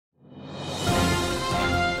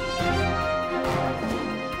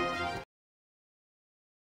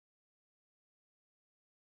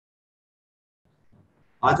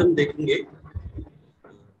आज हम देखेंगे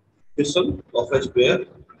question of a square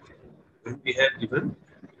when we have given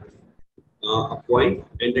a point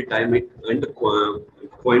and the time and the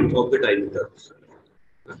point of the diameter.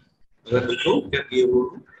 अगर हमको क्या किए वो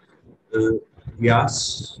व्यास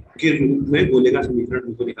के रूप में गोले का समीकरण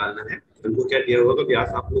हमको निकालना है, हमको क्या दिया होगा? व्यास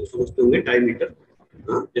आप लोग समझते होंगे डायमीटर,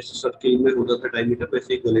 जैसे सर्किल में होता था डायमीटर,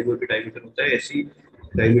 वैसे ही गोले में भी डायमीटर होता है। ऐसी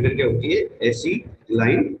डायमीटर क्या होती है? ऐसी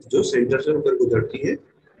लाइन जो सेंटर से होकर गुजरती है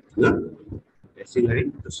ना, ऐसी लाइन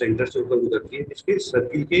जो सेंटर से होकर गुजरती है, इसके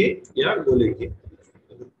सर्किल के या गोले के।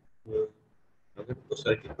 अगर तो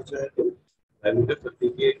सर्किल पूछा है तो डायमीटर सर्किल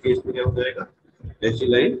के केस में क्या हो जाएगा? ऐसी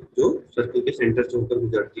लाइन जो सर्किल के सेंटर से होकर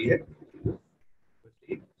गुजरती है।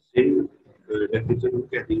 सेम डेफिनेशन हम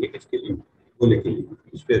कह देंगे किसके लिए? गोले के लिए,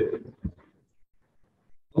 स्फीयर के लिए।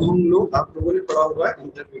 तो हम लोग, आप लोगों ने पढ़ा होगा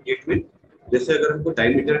इंटरमीडिएट में, जैसे अगर हमको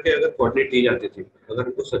डायमीटर के अगर कोऑर्डिनेट दिए जाते थे, अगर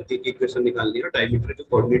हमको सर्किल की इक्वेशन निकालनी है, डायमीटर के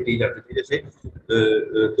कोऑर्डिनेट दिए जाते थे, जैसे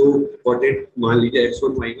दो कोऑर्डिनेट मान लीजिए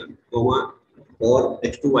x1 y1 और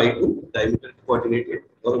x2 y2 डायमीटर के कोऑर्डिनेट है,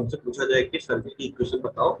 और हमसे पूछा जाए कि सर्किल की इक्वेशन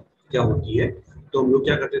बताओ क्या होती है, तो हम लोग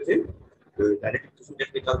क्या करते थे? डायरेक्ट इक्वेशन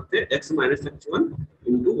कैसे निकालते थे? x minus x1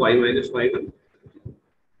 into y minus y1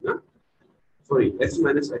 ना, sorry x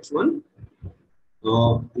minus x1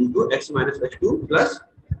 into x minus x2 plus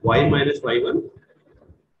y minus y1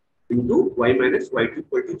 into y minus y2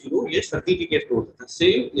 equal to 0। ये सर्किल के केस में होता था।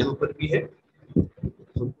 सेम यहाँ पर भी है।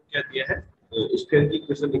 हमको क्या दिया है? स्क्वायर की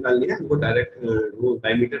इक्वेशन निकालनी है हमको। डायरेक्ट वो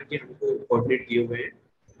डायमीटर के हमको कोऑर्डिनेट दिए हुए हैं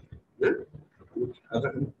ना।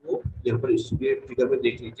 अगर हमको यहाँ पर इस फिगर में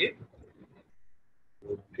देख लीजिए,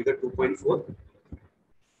 फिगर 2.4,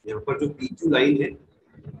 यहाँ पर जो PQ लाइन है,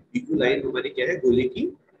 PQ लाइन हमारी क्या है? गोले की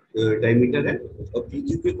डायमीटर है, और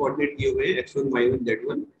PQ के कोऑर्डिनेट दिए हुए हैं x1 y1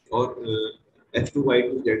 z1 और x2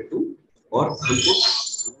 y2 z2, और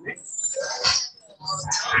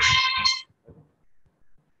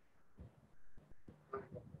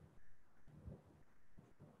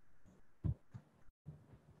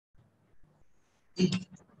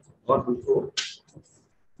हमको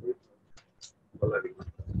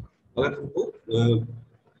अगर हमको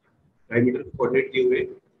डायमीटर के कोऑर्डिनेट दिए हुए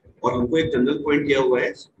और हमको एक जनरल पॉइंट दिया हुआ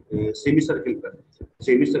है सेमी सर्किल पर,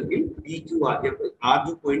 सेमी सर्किल PQ आर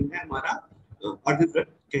जो पॉइंट है हमारा अर्धवृत्त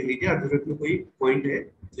कह लीजिए, अर्धवृत्त में कोई पॉइंट है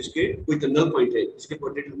जिसके कोई जनरल पॉइंट है, इसके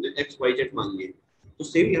कोऑर्डिनेट हमने x y z मान लिए। तो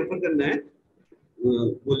सेम यहाँ पर करना है।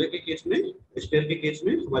 गोले के केस में, स्फीयर के केस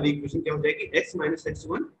में हमारी इक्वेशन क्या हो जाएगी? x minus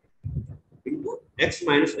x1 into x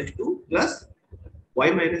minus x2 plus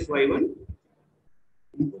y minus y1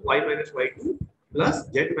 into y minus y2 plus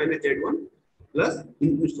z minus z1 plus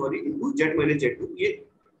into z minus z2। ये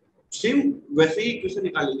सेम वैसे ही इक्वेशन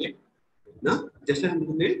निकालेंगे ना, जैसे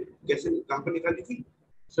हमने कैसे कहाँ पर निकाली थी?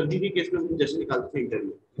 सर्किल के केस में हम जैसे निकालते थे इंटर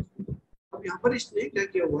में। अब यहाँ पर इसने क्या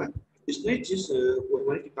किया हुआ है? इसने जिस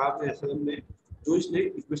हमारी किताब में असल में जो इसने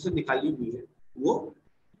इक्वेशन निकाली हुई है, वो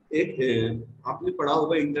एक आपने पढ़ा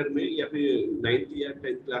होगा इंटर में या फिर 9th या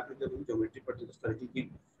 10th क्लास में, जब हम ज्योमेट्री पढ़ते थे, सर्किल की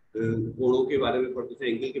कोणों के बारे में पढ़ते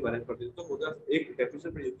थे, एंगल के बारे में पढ़ते थे, तो होगा एक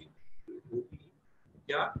डेफिनेशन पड़ी होगी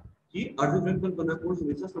क्या कि अर्धवृत्त पर बना कोण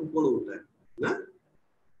हमेशा समकोण होता है ना।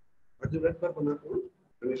 अर्धवृत्त पर बना कोण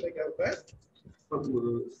हमेशा क्या होता है?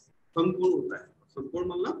 समकोण होता है। समकोण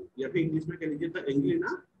मतलब, या फिर इंग्लिश में कह लीजिए the angle in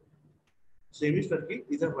a semi circle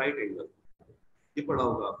is a right angle. ये पढ़ा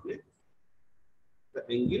होगा आपने, the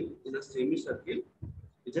angle in a semi circle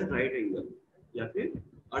is a right angle, या फिर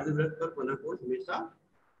अर्धवृत्त पर बना कोण हमेशा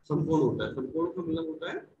समकोण होता है। समकोण का मतलब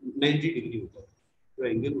होता है 90 डिग्री होता है, जो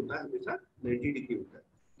एंगल होता है हमेशा 90 डिग्री होता है।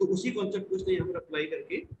 तो उसी कॉन्सेप्ट को इसने यहाँ पर अप्लाई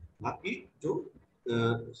करके आपकी जो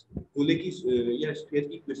गोले की या स्फीयर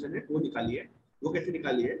की इक्वेशन है वो निकाली है। वो कैसे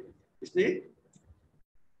निकाली है इसने?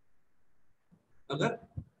 अगर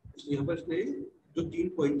यहाँ पर इसने जो तीन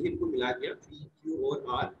पॉइंट थे इनको मिला दिया, P, Q और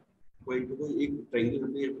R पॉइंट को एक ट्रायंगल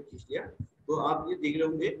हमने यहाँ पर खींच लिया, तो आप ये देख रहे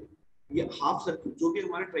होंगे ये हाफ सर्किल जो भी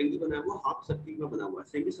हमारा ट्रायंगल बना हुआ हाफ सर्किल में बना हुआ है,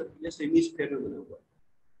 सेमी सर्किल या सेमी स्फीयर में बना हुआ है,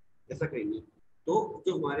 ऐसा कहेंगे। तो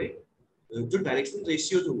जो हमारे जो डायरेक्शन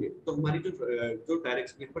रेशियोज होंगे, तो हमारी जो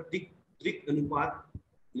डायरेक्शन यहाँ पर दिक् अनुपात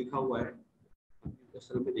लिखा हुआ है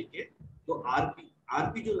क्वेश्चन में देखिए, तो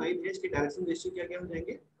आरपी जो लाइन है इसके डायरेक्शन रेशियो क्या क्या हो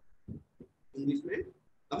जाएंगे इंग्लिश में?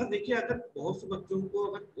 अगर देखिए, अगर बहुत से बच्चों को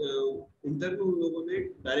अगर इंटर में उन लोगों ने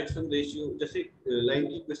डायरेक्शन रेशियो, जैसे लाइन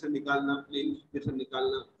की इक्वेशन निकालना, प्लेन की इक्वेशन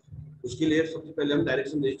निकालना, उसके लिए सबसे पहले हम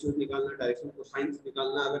डायरेक्शन रेशियो निकालना, डायरेक्शन कोसाइन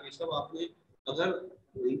निकालना, अगर ये सब आपने अगर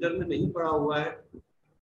इंटर में नहीं पढ़ा हुआ है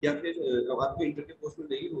या फिर आपके इंटर के कोर्स में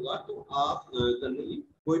नहीं होगा, तो आप जनरली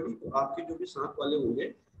कोई भी आपके जो भी साथ वाले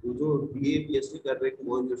होंगे जो बीए बीएससी कर रहे हैं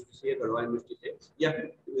कुमाऊं यूनिवर्सिटी से या गढ़वा यूनिवर्सिटी से, या फिर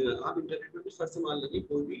आप इंटरनेट में भी सर्च मार लीजिए,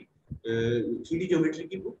 कोई भी थ्री डी ज्योमेट्री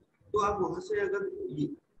की बुक, तो आप वहां से अगर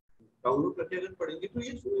डाउनलोड करके अगर पढ़ेंगे तो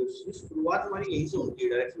ये शुरुआत हमारी यहीं से होती है,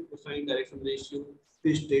 डायरेक्शन कोसाइन डायरेक्शन रेशियो,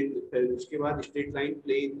 फिर स्ट्रेट, फिर उसके बाद स्ट्रेट लाइन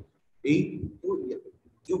प्लेन, यही तो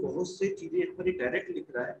जो बहुत से चीजें यहाँ पर डायरेक्ट लिख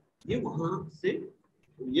रहा है, ये वहां से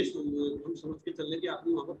ये हम समझ के चलने की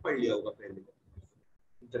आपने वहां पर पढ़ लिया होगा पहले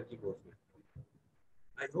इंटर की कोर्स में।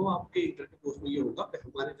 आई नो आपके इंटर के कोर्स में ये होगा,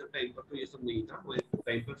 हमारे जब टाइम पर तो ये सब नहीं था, हमारे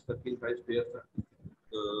टाइम पर सर्किल था, स्फीयर था,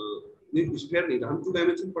 नहीं स्फीयर नहीं था, हम 2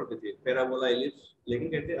 डायमेंशन पढ़ते थे, पैराबोला, एलिप्स, लेकिन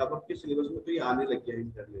कहते हैं अब आपके सिलेबस में तो ये आने लग गया है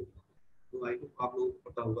इंटर में। तो आई होप आप लोगों को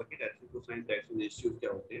पता होगा कि डायरेक्शन कोसाइन डायरेक्शन रेशियो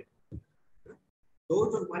क्या होते हैं। तो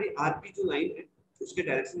जो हमारी आरपी जो लाइन है उसके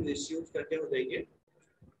डायरेक्शन रेशियोज क्या क्या हो जाएंगे,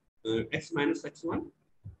 x minus x1,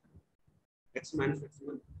 x minus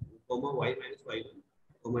x1, y minus y1,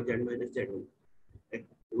 z minus z1।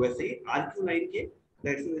 वैसे ही आर क्यू लाइन के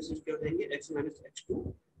डायरेक्शन रेशियोज क्या हो जाएंगे, x minus x2,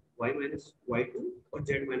 y minus y2 और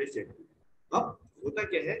z माइनस z2। अब होता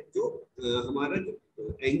क्या है, जो हमारा जो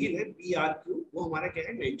एंगल है बी आर क्यू वो हमारा क्या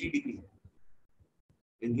है 90 डिग्री है,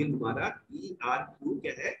 एंगल हमारा बी आर क्यू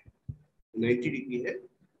क्या है 90 डिग्री है।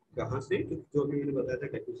 कहाँ से, जो अभी मैंने बताया था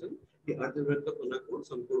कैलकुलेशन कि अर्धवृत्त का कोना कोण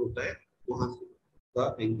समकोण होता है, वहां से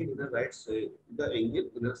the angle in right the angle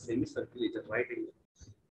in semi circle is right angle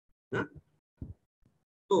ना।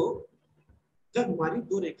 तो जब हमारी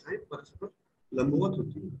दो रेखाएं परस्पर लंबवत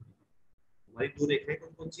होती हैं, हमारी दो रेखाएं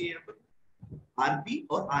कौन कौन सी है यहाँ पर, आर बी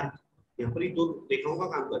और आर क्यू, यहाँ पर ये दो रेखाओं का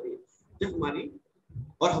काम कर रही है। जब हमारी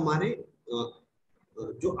और हमारे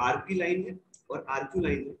जो आर पी लाइन है और आर क्यू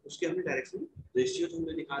लाइन है उसके हमने डायरेक्शन रेशियोज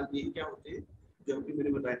हमने निकाल दिए हैं, क्या होते हैं जो अभी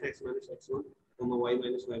मैंने बताया था, x minus x1, y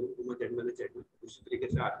minus y1, z minus z1। उसी तरीके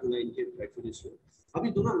से आर क्यू लाइन के डायरेक्शन रेशियो।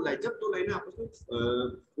 अभी दोनों जब दो लाइनें आपस में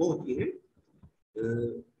वो होती हैं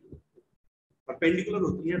परपेंडिकुलर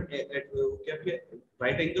होती है, क्या क्या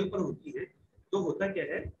राइट एंगल पर होती है, तो होता क्या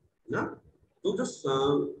है ना, तो जो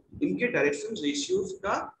इनके डायरेक्शन रेशियोज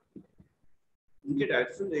का, इनके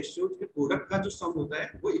डायरेक्शन रेशियोज के प्रोडक्ट का जो सम होता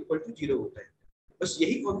है वो इक्वल टू 0 होता है। बस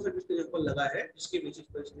यही कॉन्सेप्ट इसने यहाँ पर लगा है, जिसके बेसिस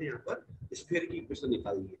पर इसने यहाँ पर स्फीयर की इक्वेशन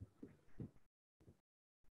निकाली है।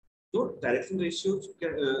 तो डायरेक्शन रेशियोज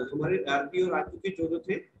हमारे आरपी और आरक्यू के जो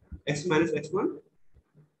थे x minus x1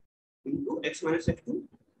 into x minus x2,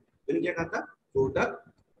 मैंने क्या कहा था, product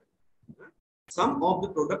some of the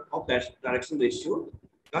product of direction ratio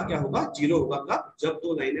का क्या होगा, 0 होगा। कब, जब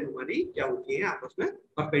दो लाइनें हमारी क्या होती हैं आपस में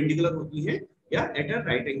परपेंडिकुलर होती हैं या एट अ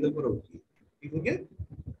राइट एंगल पर होती है। ठीक हो गया,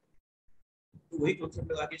 तो वही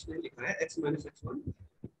कॉन्सेप्ट लगा के इसने लिखा है x minus x1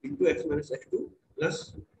 into x minus x2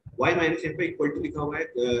 plus y minus f पे इक्वल टू लिखा हुआ है,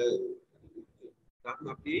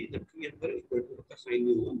 जबकि यहाँ पर इक्वल टू का साइन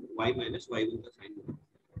नहीं होगा, y माइनस y1 का साइन होगा,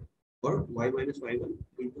 और y minus y1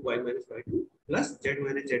 into y minus y2 plus z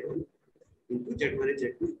minus z1 into z minus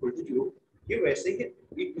z2 equal to 0। ये वैसे ही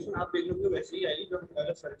इक्वेशन आप देख लो, वैसे ही आएगी जब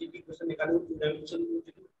अगर सर्किल की इक्वेशन निकालोगे 2 डायमेंशन में।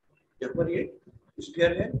 यहाँ पर ये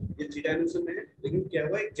स्फीयर है, ये 3 डायमेंशन में है, लेकिन क्या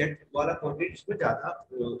हुआ एक जेट वाला क्वांटिटी इसमें ज्यादा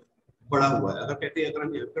बड़ा हुआ है। अगर कहते हैं, अगर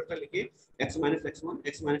हम यहाँ पर लिखे x minus x1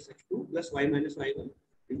 x minus x2 plus y minus y1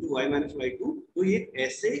 into y minus y2, तो ये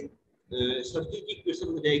ऐसे सर्किल की इक्वेशन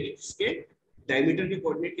हो जाएगी जिसके डायमीटर के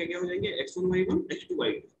कोऑर्डिनेट क्या क्या हो जाएंगे, x1 y1 x2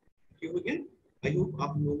 y2। ठीक हो गया, आई होप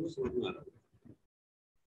आप लोगों को समझ में आ रहा है।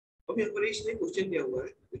 अब यहाँ पर इसने क्वेश्चन दिया हुआ है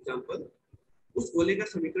एग्जांपल, उस गोले का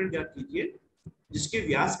समीकरण ज्ञात कीजिए जिसके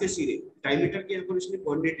व्यास के सिरे डायमीटर के यहाँ पर इसने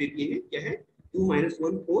कोऑर्डिनेट दे दिए हैं, क्या है 2 माइनस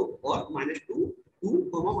 1 4 और माइनस 2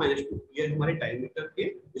 2 माइनस 2, ये हमारे डायमीटर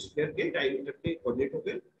के स्फीयर के डायमीटर के कोऑर्डिनेट हो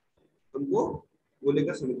गए। हमको गोले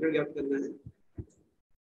का समीकरण ज्ञात करना है।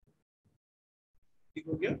 ठीक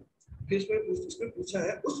हो गया, फिर इसमें पूछा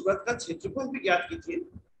है उस वृत्त का क्षेत्रफल भी ज्ञात कीजिए,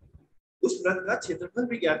 उस वृत्त का क्षेत्रफल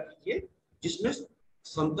भी ज्ञात कीजिए जिसमें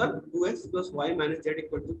समतल 2x plus Y minus Z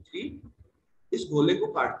equal to 3 इस गोले को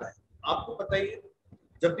काटता है। आपको पता ही है,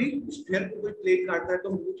 जब भी स्फीयर को कोई प्लेट काटता है तो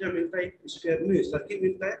हमको क्या मिलता है, स्फीयर में सर्किल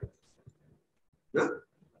मिलता है ना।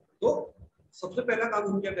 तो सबसे पहला काम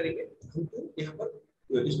हम क्या करेंगे, हमको यहाँ पर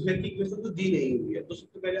स्फीयर की इक्वेशन तो दी नहीं हुई है, तो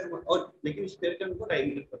सबसे पहले हम, और लेकिन स्फीयर का हमको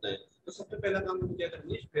डायमीटर पता है, तो सबसे पहला काम हम क्या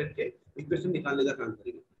करेंगे, स्फीयर के इक्वेशन निकालने का काम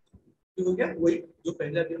करेंगे। तो हो गया, वही जो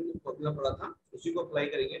पहले अभी हमने फॉर्मूला पढ़ा था उसी को अप्लाई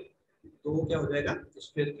करेंगे, तो वो क्या हो जाएगा,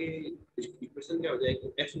 स्फीयर के इक्वेशन क्या हो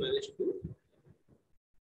जाएगी, x minus 2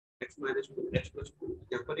 x minus 2 x plus 2,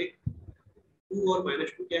 यहाँ पर एक 2 और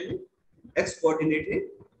माइनस 2 क्या है, x कोऑर्डिनेट है,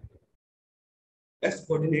 x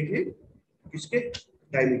कोऑर्डिनेट है किसके,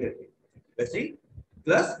 डायमीटर के, वैसे ही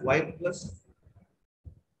प्लस y प्लस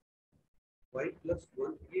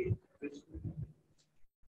 1, ये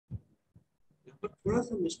यहाँ पर थोड़ा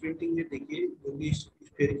सा मिसप्रिंटिंग है, देखिए जो भी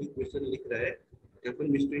स्फीयर की इक्वेशन लिख रहा है यहाँ पर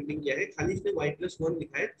मिसप्रिंटिंग क्या है, खाली इसने y प्लस 1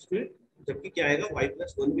 लिखा है, इसमें जबकि क्या आएगा, y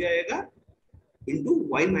प्लस 1 भी आएगा इंटू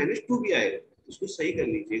y माइनस 2 भी आएगा। इसको सही कर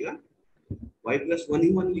लीजिएगा, y प्लस 1 ही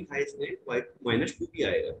 1 लिखा है इसने, y माइनस 2 भी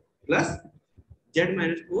आएगा, plus z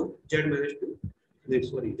minus 4, z minus 2,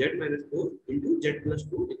 sorry z minus 4 into z plus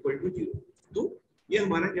 2 equal to 0। तो ये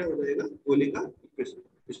हमारा क्या हो जाएगा, गोले का इक्वेशन,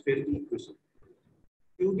 स्फीयर की इक्वेशन।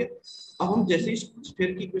 ठीक हो गया। अब हम जैसे ही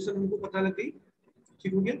स्फीयर की इक्वेशन हमको पता लग गई,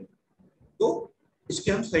 ठीक हो गया, तो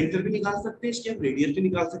इसके हम सेंटर भी निकाल सकते हैं, इसके हम रेडियस भी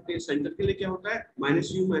निकाल सकते हैं। सेंटर के लिए क्या होता है,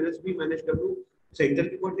 minus you minus B minus W centre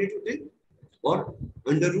के कोऑर्डिनेट होते हैं, और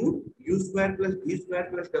under root you square plus B square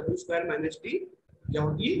plus W square minus T क्या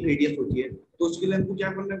होती है, रेडियस होती है। तो उसके लिए हमको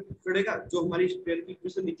क्या करना पड़ेगा, जो हमारी स्फीयर की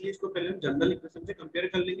इक्वेशन निकली है इसको पहले हम जनरल इक्वेशन से कंपेयर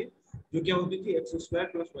कर लेंगे, जो क्या होती थी, x square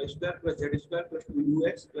plus Y square plus Z square plus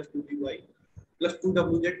 2ux plus 2dy plus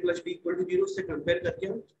 2wz plus T equal to 0 से कंपेयर करके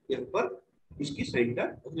हम यहाँ पर इसकी सेंटर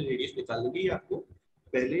और रेडियस निकाल लेंगे। ये आपको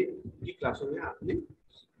पहले की क्लासों में आपने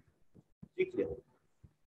सीख लिया,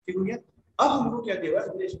 ठीक हो गया। अब हमको क्या दिया,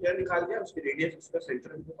 हमने स्क्वायर निकाल दिया, उसकी रेडियस उसका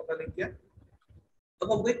सेंटर हमको पता लग गया।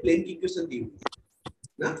 अब हमको एक प्लेन की इक्वेशन दी हुई है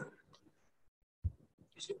ना,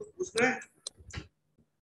 किसी को पूछना है,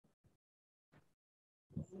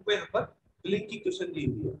 हमको यहाँ पर प्लेन की इक्वेशन दी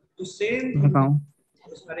हुई है, तो सेम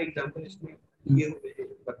सारे एग्जांपल इसमें ये हुए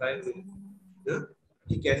बताए हुए हैं ना,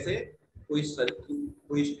 कि कैसे कोई सर्किल,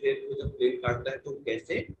 कोई स्फीयर को जब प्लेन काटता है तो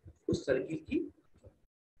कैसे उस सर्किल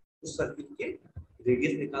के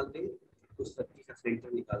रेडियस निकालते हैं, उस सर्किल का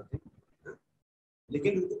सेंटर निकालते हैं ना?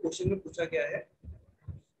 लेकिन हमको क्वेश्चन में पूछा गया है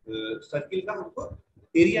सर्किल का हमको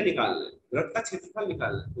एरिया निकालना है, वृत्त का क्षेत्रफल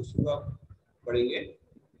निकालना है। क्वेश्चन को आप पढ़ेंगे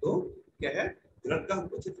तो क्या है, वृत्त का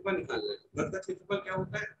हमको क्षेत्रफल निकालना है। वृत्त का क्षेत्रफल क्या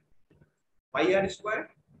होता है, पाई आर स्क्वायर,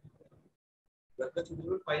 वृत्त का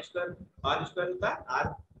क्षेत्रफल पाई स्क्वायर आर स्क्वायर होता है, आर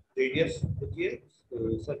रेडियस होती है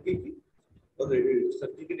सर्किल की, और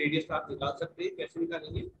सर्किल की रेडियस आप निकाल सकते हैं। कैसे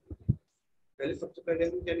निकालेंगे, पहले सबसे पहले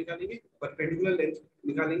हम क्या निकालेंगे, परपेंडिकुलर लेंथ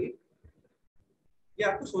निकालेंगे। ये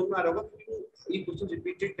आपको समझ में आ रहा होगा, क्योंकि ये क्वेश्चन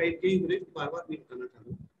रिपीटेड टाइप के ही हो रहे हैं, बार-बार नहीं बताना चाह रहा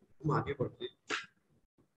हूं। हम आगे बढ़ते हैं,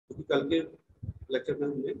 क्योंकि कल के लेक्चर में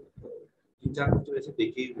हमने 3-4 क्वेश्चन ऐसे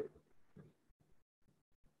देखे ही हुए।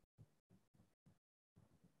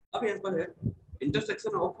 अब यहाँ पर है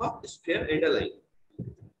intersection of a sphere and a line,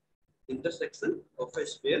 intersection of a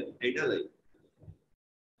sphere and a line.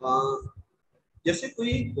 जैसे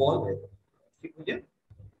कोई बॉल है, ठीक है,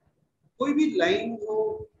 कोई भी लाइन हो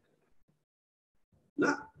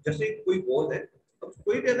ना, जैसे कोई बॉल है, अब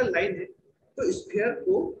कोई भी अगर लाइन है तो स्फीयर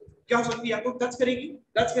को क्या हो सकती है, आपको टच करेगी,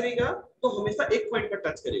 टच करेगा तो हमेशा एक पॉइंट पर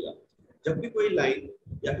टच करेगा। जब भी कोई लाइन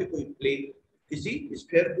या फिर कोई प्लेन किसी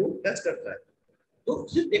स्फीयर को टच करता है तो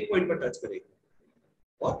सिर्फ एक पॉइंट पर टच करेगा,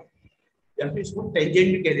 और या फिर इसको टेंजेंट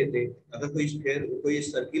भी कह देते हैं। अगर कोई स्फीयर, कोई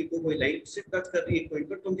सर्किल को कोई लाइन सिर्फ टच कर रही है एक पॉइंट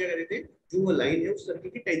पर, तो हम क्या कह देते हैं, जो वो लाइन है उस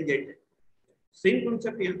सर्किल की टेंजेंट है। सेम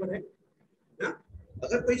कॉन्सेप्ट यहाँ पर है ना,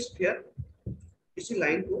 अगर कोई स्फीयर किसी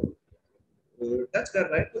लाइन को टच कर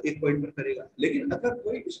रहा है तो एक पॉइंट पर करेगा, लेकिन अगर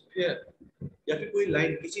कोई स्फीयर या फिर कोई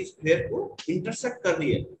लाइन किसी स्फीयर को इंटरसेक्ट कर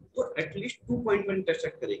रही है तो एटलीस्ट 2 पॉइंट पर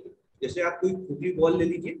इंटरसेक्ट करेगी। जैसे आप कोई खुली बॉल ले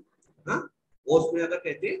लीजिए, हाँ, और उसमें अगर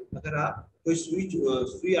कहते हैं, अगर आप कोई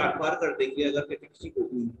सुई आर पार कर देंगे, अगर कहते हैं किसी को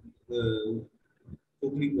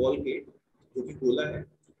खुली बॉल के जो कि गोला है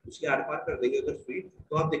उसके आर पार कर देंगे अगर सुई,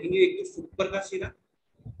 तो आप देखेंगे एक तो ऊपर का सिरा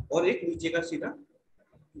और एक नीचे का सिरा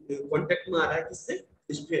कांटेक्ट में आ रहा है, किससे,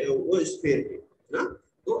 वो स्फीयर के ना।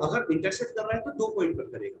 तो अगर इंटरसेक्ट कर रहा है तो 2 पॉइंट पर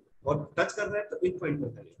करेगा, और टच कर रहा है तो 1 पॉइंट पर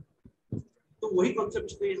करेगा। तो वही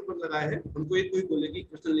कॉन्सेप्ट इसने यहाँ पर लगाया है। हमको एक कोई गोले की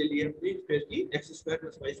इक्वेशन ले ली है अपनी स्फीयर की, x square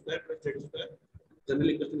plus Y square plus Z square, general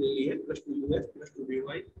equation ले ली है, plus 2ux plus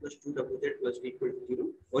 2by plus 2wz plus t equal to 0।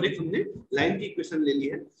 और एक हमने लाइन की इक्वेशन ले ली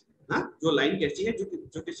है, हाँ, जो लाइन कैसी है,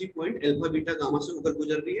 जो किसी पॉइंट अल्फा बीटा गामा से होकर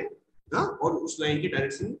गुजर रही है, हाँ, और उस लाइन की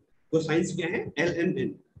डायरेक्शन कोसाइंस क्या है, एल एम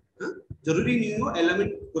एन। जरूरी नहीं हो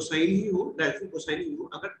एलिमेंट कोसाइन ही हो, डायरेक्शन कोसाइन ही हो,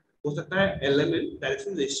 अगर हो सकता है एलिमेंट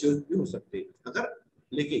डायरेक्शन रेशियो भी हो सकते हैं, अगर,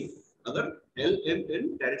 लेकिन अगर L M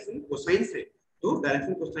N direction cosine से, तो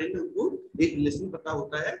डायरेक्शन कोसाइन में हमको एक रिलेशन पता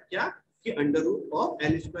होता है क्या, कि under root of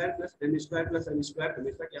L square plus M square plus M square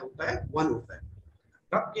हमेशा क्या होता है, 1 होता है।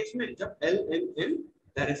 तब केस में जब L M N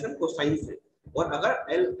direction cosine से, और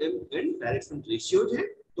अगर L M N direction ratios है,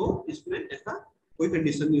 तो इसमें ऐसा कोई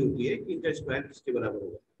कंडीशन नहीं होती है कि इनका स्क्वायर किसके बराबर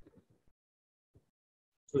होगा।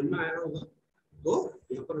 समझ में आया होगा। तो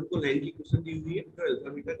यहाँ पर हमको लाइन की इक्वेशन दी हुई है, जो अल्फा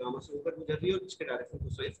बीटा गामा से होकर गुजर रही है, और इसके direction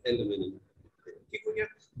cosine L M N, ठीक हो गया।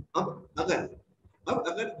 अब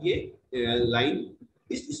अगर ये लाइन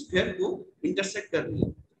इस स्फीयर को इंटरसेक्ट कर रही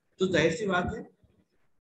है, तो जाहिर सी बात है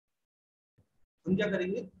हम क्या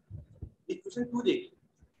करेंगे, इक्वेशन 2 देखिए,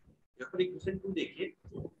 यहाँ पर इक्वेशन 2 देखिए,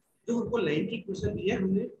 जो हमको लाइन की इक्वेशन दी है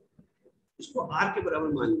हमने इसको आर के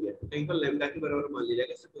बराबर मान लिया, कहीं पर लैम्डा के बराबर मान लिया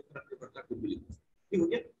जाएगा, इससे कोई फर्क नहीं पड़ता, कुछ भी लिखो, ठीक हो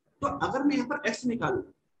गया। तो अगर मैं यहाँ पर एक्स निकालूं,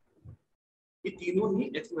 ये तीनों ही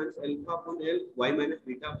x minus alpha upon L, y minus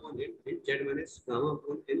beta upon L, and z minus gamma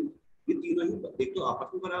upon L, ये तीनों ही एक तो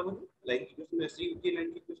आपस में बराबर है, लाइन की इक्वेशन ऐसे ही होती है,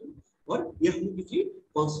 लाइन की इक्वेशन। और ये हमने किसी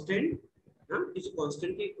कांस्टेंट, हां किसी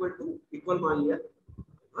कांस्टेंट के इक्वल मान लिया,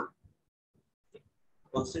 हां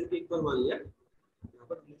कांस्टेंट के इक्वल मान लिया, यहाँ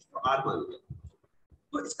पर हमने इसको r मान लिया।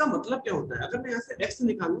 तो इसका मतलब क्या होता है, अगर मैं यहाँ से x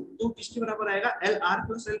निकालूं तो किसके बराबर आएगा, एल आर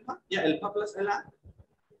प्लस अल्फा या alpha plus L R.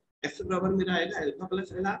 x बराबर मेरा आएगा अल्फा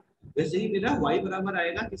प्लस एल आर, वैसे ही मेरा y बराबर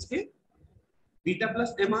आएगा किसके, बीटा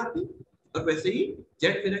प्लस एम आर भी, और वैसे ही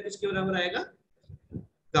z मेरा किसके बराबर आएगा,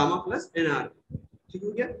 गामा प्लस एन आर। ठीक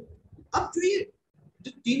हो गया। अब जो ये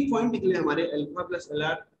जो तीन पॉइंट निकले हमारे, alpha plus L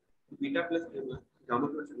R, beta plus M R, gamma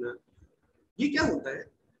plus N R, ये क्या होता है,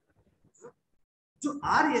 जो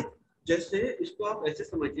आर है, जैसे इसको आप ऐसे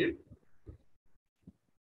समझिए,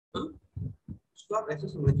 इसको आप ऐसे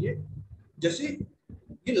समझिए जैसे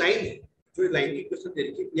ये लाइन है, जो लाइन की क्वेश्चन दे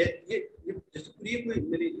रखी है, ये जैसे पूरी कोई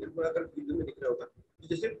मेरे अगर वीडियो में दिख रहा होगा,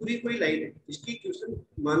 जैसे पूरी कोई लाइन है, इसकी इक्वेशन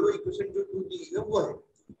मान लो, इक्वेशन जो 2 दी है वो है,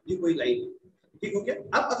 ये कोई लाइन है, ठीक हो गया।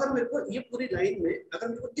 अब अगर मेरे को ये पूरी लाइन में अगर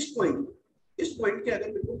मेरे को इस पॉइंट के अगर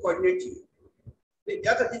मेरे को कोऑर्डिनेट चाहिए, तो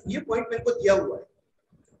क्या करते हैं, ये पॉइंट मेरे को दिया हुआ है,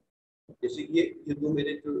 जैसे ये दो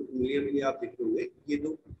मेरे जो उंगलियां मेरी आप देखते होंगे, ये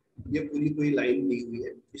दो, ये पूरी कोई लाइन दी हुई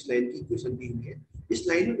है, इस लाइन की इक्वेशन दी हुई है, इस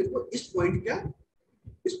लाइन में मेरे को इस पॉइंट क्या,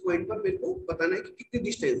 इस पॉइंट पर मेरे को बताना है कि कितनी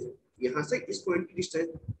डिस्टेंस है, यहाँ से इस पॉइंट की डिस्टेंस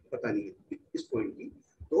बतानी है, इस पॉइंट की।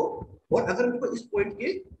 तो और अगर मेरे को इस पॉइंट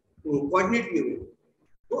के कोऑर्डिनेट दिए हुए,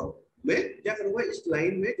 तो मैं क्या करूंगा, इस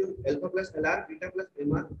लाइन में जो alpha plus L R, beta plus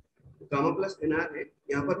M R, gamma plus N R है,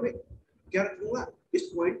 यहाँ पर मैं क्या रखूंगा,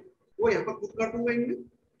 इस पॉइंट को यहाँ पर पुट कर दूंगा इनमें,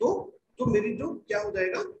 तो मेरी जो क्या हो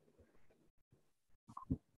जाएगा,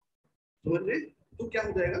 समझ रहे, तो क्या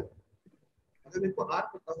हो जाएगा, अगर मेरे को आर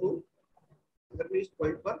पता हो, अगर मैं इस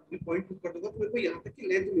पॉइंट पर ये पॉइंट पुट कर दूंगा, तो मेरे को यहाँ तक की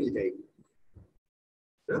लेंथ मिल जाएगी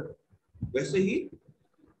ना। वैसे ही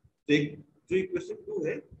देख, जो इक्वेशन 2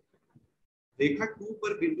 है, रेखा 2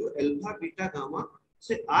 पर बिंदु अल्फा बीटा गामा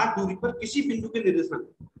से आर दूरी पर किसी बिंदु के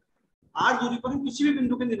निर्देशांक, आर दूरी पर हम किसी भी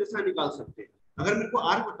बिंदु के निर्देशांक निकाल सकते हैं। अगर मेरे को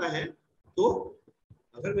आर पता है, तो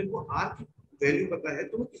अगर मेरे को आर की वैल्यू पता है,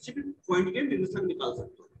 तो मैं किसी भी पॉइंट के निर्देशांक निकाल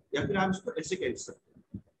सकता हूँ, या फिर आप इसको ऐसे कह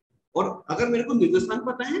सकते हैं। और अगर मेरे को निर्देशांक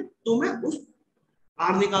पता है, तो मैं उस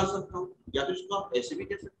आर निकाल सकता हूँ, या फिर इसको आप ऐसे भी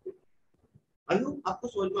कह सकते हैं। अनु आपको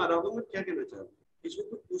समझ में आ रहा होगा मैं क्या कहना चाह रहा हूँ, इसमें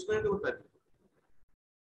कुछ पूछना है तो बता दीजिए,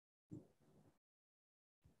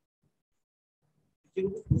 किसी को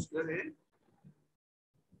कुछ पूछना है।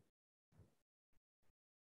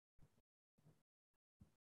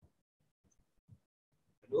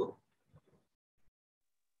 हेलो,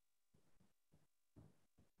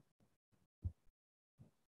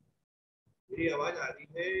 मेरी आवाज आ रही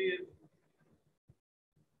है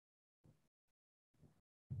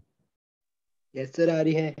यस सर, आ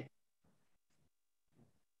रही है।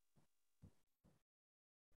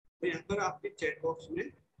 मैं यहाँ पर आपके चैट बॉक्स में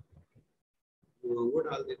वो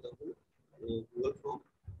डाल देता हूँ, गूगल फॉर्म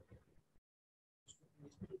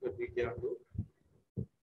कर दीजिए आप लोग।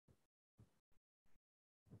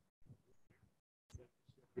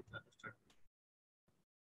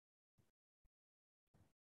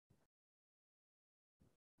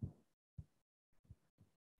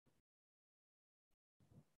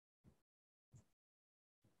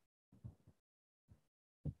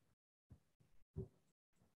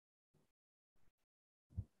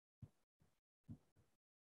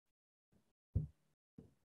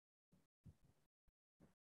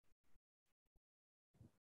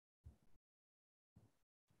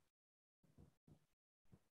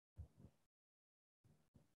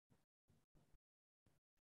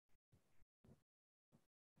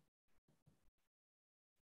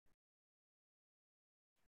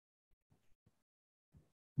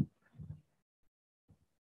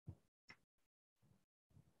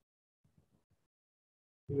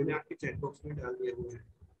 मैंने आपके चैट बॉक्स में डाल दिया हुआ है,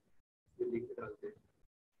 लिंक डालते हैं,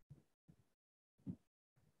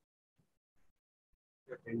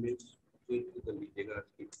 अटेंडेंस कर लीजिएगा आज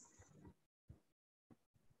की।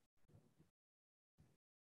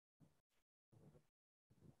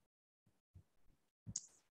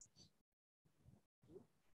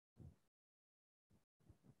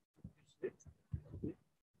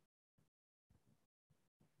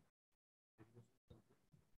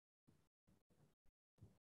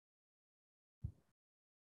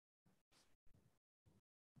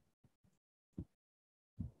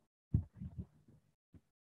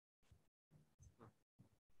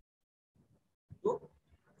 तो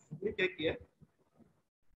हमने क्या किया,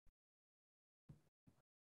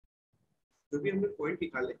 जो भी हमने पॉइंट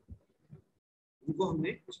निकाले उनको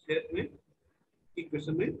हमने स्फीयर में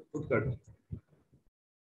इक्वेशन में पुट कर दिया।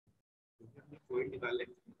 हमने पॉइंट निकाले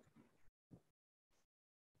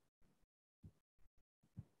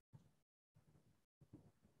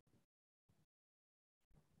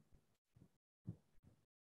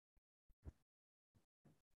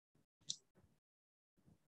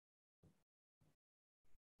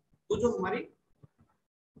तो जो हमारी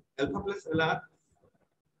alpha plus L R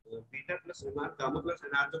beta plus M R gamma plus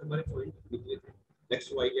N R जो हमारे पॉइंट निकले थे एक्स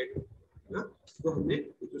वाई जेड ना, तो हमने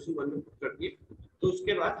इक्वेशन 1 में पुट कर दिए। तो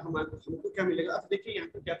उसके बाद हमको क्या मिलेगा, अब देखिए यहाँ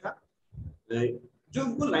पे क्या था, जो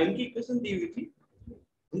हमको लाइन की इक्वेशन दी हुई थी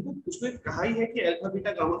हमको उसमें कहा ही है कि अल्फा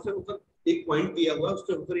बीटा गामा से ऊपर एक पॉइंट दिया हुआ है,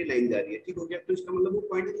 उसके ऊपर ये लाइन जा रही है, ठीक हो गया। तो इसका मतलब वो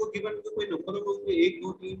पॉइंट को गिवन तो कोई नंबर होंगे 1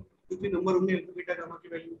 2 3 कुछ भी नंबर होंगे अल्फा बीटा गामा की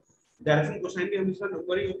वैल्यू, डायरेक्शन कोसाइन भी हमेशा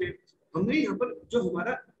नंबर ही होते हैं। हमने यहाँ पर जो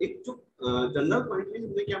हमारा एक जो जनरल पॉइंट है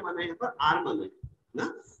हमने क्या माना है यहाँ पर आर माना है ना।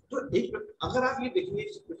 तो एक अगर आप ये देखेंगे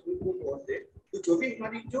इस क्वेश्चन को गौर से, तो जो भी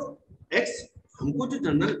हमारी जो एक्स हमको जो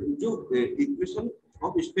जनरल जो इक्वेशन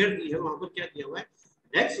ऑफ स्फीयर दी है वहां पर क्या दिया हुआ है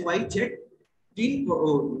एक्स वाई जेड तीन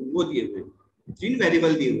वो दिए हुए हैं, तीन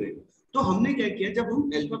वेरिएबल दिए हुए हैं। तो हमने क्या किया, जब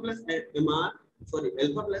हम alpha plus M R sorry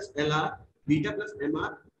alpha plus L R beta plus M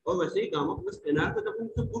R और वैसे ही गामा प्लस एन आर को जब हम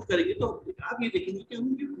उसको पुट करेंगे तो आप ये देखेंगे कि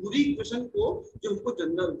हम ये पूरी इक्वेशन को जो हमको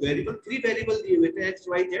जनरल वेरिएबल 3 वेरिएबल दिए हुए थे एक्स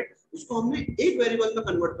वाई जेड उसको हमने एक वेरिएबल में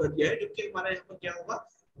कन्वर्ट कर दिया है, जो कि हमारा यहाँ पर क्या होगा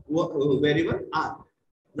वो वेरिएबल आर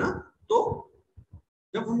ना। तो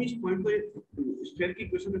जब हम इस पॉइंट को स्फीयर की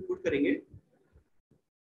इक्वेशन में पुट करेंगे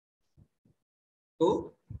तो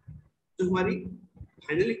जो हमारी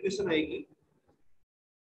फाइनल इक्वेशन आएगी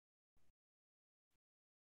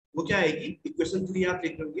वो क्या आएगी, इक्वेशन 3 आप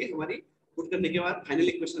लिख लोगे, हमारी पुट करने के बाद फाइनल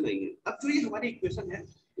इक्वेशन आएंगे। अब जो ये हमारी इक्वेशन है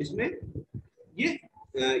इसमें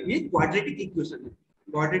ये क्वाड्रेटिक इक्वेशन है।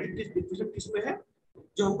 क्वाड्रेटिक इक्वेशन किसमें है,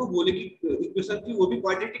 जो हमको बोले की इक्वेशन थी वो भी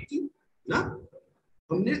क्वाड्रेटिक थी ना।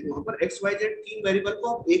 हमने वहां पर एक्स वाई जेड तीन वेरिएबल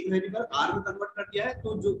को एक वेरिएबल आर में कन्वर्ट कर दिया है।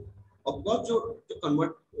 तो जो ऑफ कोर्स जो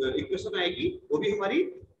कन्वर्ट इक्वेशन आएगी वो भी हमारी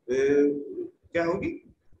क्या होगी,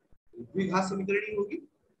 द्विघात समीकरण ही होगी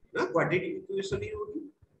ना, क्वाड्रेटिक इक्वेशन ही होगी।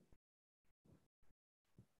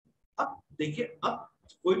 अब देखिए, अब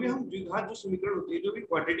कोई भी हम द्विघात जो समीकरण होती है, जो भी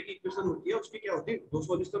क्वाड्रेटिक इक्वेशन होती है उसके क्या होते हैं, दो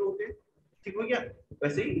सॉल्यूशन होते हैं, ठीक हो गया।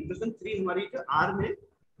 वैसे ही इक्वेशन 3 हमारी जो आर में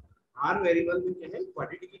आर वेरिएबल में क्या है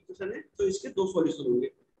क्वाड्रेटिक इक्वेशन है, तो इसके दो सॉल्यूशन होंगे,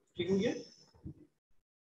 ठीक हो गया।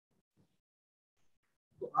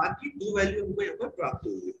 तो आर की दो वैल्यू हमको यहाँ पर प्राप्त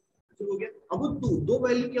होंगी, ठीक हो गया। अब वो दो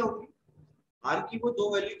वैल्यू क्या होंगी, आर की वो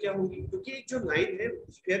दो वैल्यू क्या होंगी, क्योंकि जो लाइन है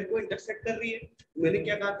स्फीयर को इंटरसेक्ट कर रही है, मैंने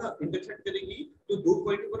क्या कहा था इंटरसेक्ट करेगी तो दो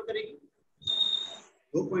पॉइंट पर करेगी,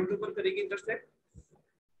 दो पॉइंटों पर करेगी इंटरसेक्ट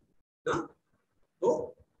ना। तो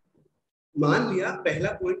मान लिया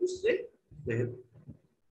पहला पॉइंट उससे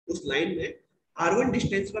उस लाइन में r1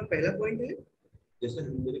 डिस्टेंस पर पहला पॉइंट है, जैसे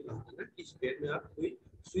हमने कहा था ना कि स्फीयर में आप कोई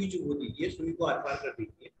सुई जो वो दीजिए, सुई को आर पार कर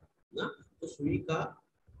दीजिए ना, तो सुई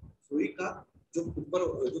का जो ऊपर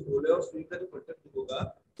जो गोल है और सुई का जो कंटैक्ट होगा,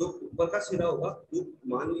 जो ऊपर का सिरा होगा वो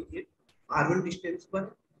मान लीजिए r1 डिस्टेंस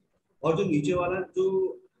पर, और जो नीचे वाला जो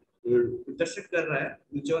इंटरसेक्ट कर रहा है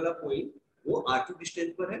नीचे वाला पॉइंट वो r2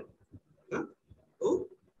 डिस्टेंस पर है ना। तो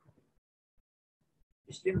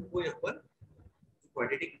इसलिए हमको यहाँ पर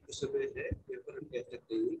क्वाड्रेटिक इक्वेशन में है, यहाँ पर हम कह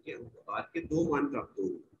सकते हैं कि हमको r के दो मान प्राप्त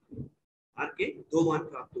होंगे, r के दो मान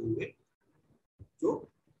प्राप्त होंगे। जो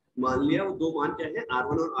मान लिया वो दो मान क्या है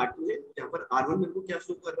r1 और r2 है, जहाँ पर r1 मेरे को क्या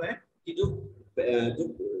शो कर रहा है कि जो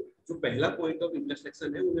जो पहला पॉइंट ऑफ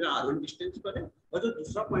इंटरसेक्शन है वो मेरा r1 डिस्टेंस पर है, और जो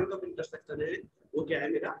दूसरा पॉइंट ऑफ इंटरसेक्शन है वो क्या है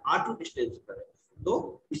मेरा r2 डिस्टेंस पर है।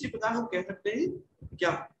 तो इसी प्रकार हम कह सकते हैं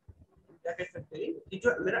क्या कह सकते हैं कि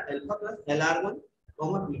जो मेरा alpha plus LR1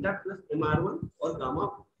 beta plus MR1 और गामा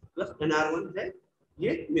प्लस NR1 है,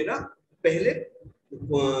 ये मेरा पहले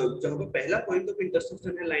जहां पर पहला पॉइंट ऑफ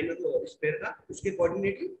इंटरसेक्शन है लाइन ऑफ स्फीयर का उसके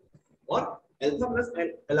कोऑर्डिनेट, और alpha plus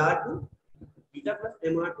LR2 beta plus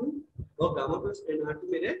MR2 और गामा प्लस NR2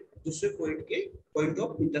 मेरे दूसरे पॉइंट के पॉइंट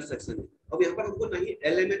ऑफ इंटरसेक्शन है। अब यहाँ पर हमको नहीं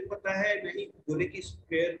एलिमेंट पता है, नहीं गोले की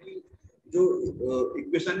स्फीयर की जो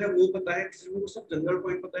इक्वेशन है वो पता है, सिर्फ वो सब जनरल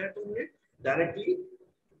पॉइंट पता है, तो हमें डायरेक्टली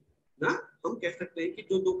ना हम कह सकते हैं कि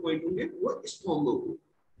जो दो पॉइंट होंगे वो इस फॉर्म में होंगे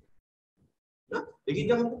ना। लेकिन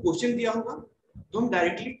जब हमको क्वेश्चन दिया होगा तो हम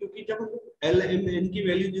डायरेक्टली, क्योंकि जब हमको एल एम एन की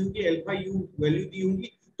वैल्यू दी होगी, अल्फा यू वैल्यू दी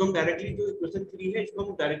होगी, तो हम डायरेक्टली जो इक्वेशन 3 है इसको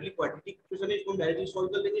हम डायरेक्टली क्वाड्रेटिक इक्वेशन है इसको हम डायरेक्टली सॉल्व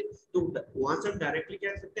कर लेंगे। तो वहां से हम डायरेक्टली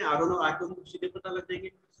क्या कर सकते हैं r1 और r2 हमको सीधे पता लग जाएंगे,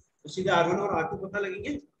 तो सीधे r1 और r2 पता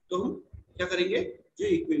लगेंगे तो हम क्या करेंगे, जो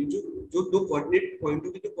जो दो कोऑर्डिनेट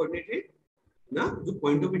पॉइंटों के जो कोऑर्डिनेट है ना, जो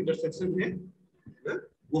पॉइंट ऑफ इंटरसेक्शन है ना,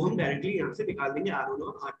 वो हम डायरेक्टली यहाँ से निकाल देंगे R1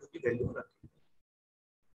 और R2 की वैल्यू रखें।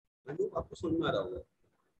 आपको समझ में आ रहा होगा।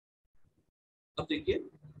 अब देखिए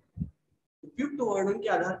उपयुक्त वर्णन के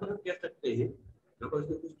आधार पर हम कह सकते हैं, यहाँ पर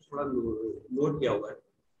इसमें कुछ थोड़ा नोट किया हुआ है।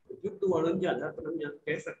 उपयुक्त वर्णन के आधार पर हम यहाँ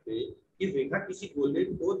कह सकते हैं कि रेखा किसी गोले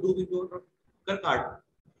को दो बिंदुओं पर काट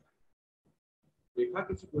रेखा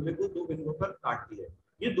किसी गोले को दो बिंदुओं पर काटती है।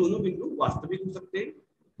 ये दोनों बिंदु वास्तविक हो सकते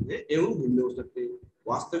हैं एवं भिन्न हो सकते हैं,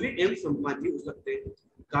 वास्तविक एवं सममाजी हो सकते हैं,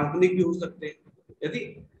 काल्पनिक भी हो सकते हैं।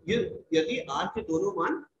 यदि आर के दोनों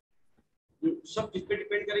मान सब किस पे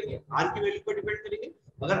डिपेंड करेंगे, आर की वैल्यू पर डिपेंड करेंगे।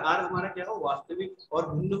 अगर आर हमारा क्या हो, वास्तविक और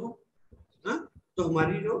भिन्न हो, हाँ, तो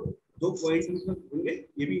हमारी जो दो पॉइंट होंगे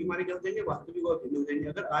ये भी हमारे क्या हो जाएंगे, वास्तविक और भिन्न हो जाएंगे।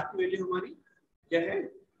 अगर आर की वैल्यू हमारी क्या है,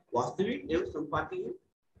 वास्तविक एवं समपाती है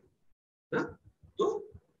ना, तो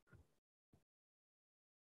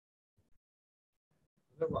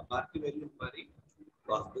अगर आर की वैल्यू हमारी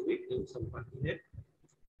वास्तविक एवं समपाती है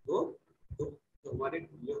तो हमारे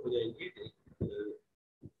ये हो जाएंगे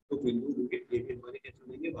तो बिंदु होंगे ये भी हमारे कैसे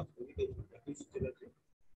होंगे, वास्तविक एवं समपाती। इस तरह से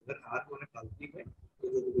अगर आर हमारा काल्पनिक है तो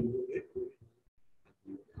जो बिंदु है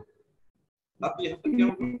अब यहाँ पर क्या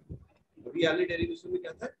होगा, अभी वाले डेरिवेशन में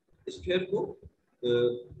क्या था, स्फीयर को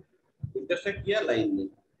इंटरसेक्ट किया लाइन ने।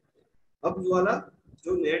 अब वाला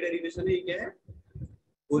जो नया डेरिवेशन है ये क्या है,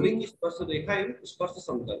 गोले की स्पर्श रेखा एवं स्पर्श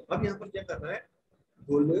समतल। अब यहाँ पर क्या कर रहा है,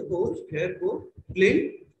 गोले को स्फीयर को प्लेन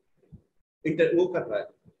इंटर वो कर रहा है,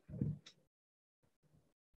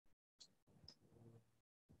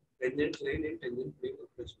 tangent line and tangent plane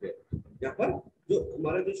of the sphere. यहाँ पर जो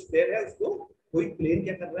हमारा जो स्फीयर है उसको कोई प्लेन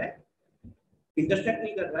क्या कर रहा है, इंटरसेक्ट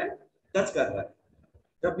नहीं कर रहा है, टच कर रहा है।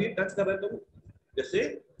 जब ये टच कर रहा है तो जैसे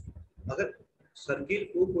अगर सर्किल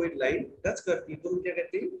को कोई लाइन टच करती है तो हम क्या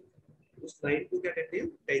कहते हैं, उस लाइन को क्या कहते हैं,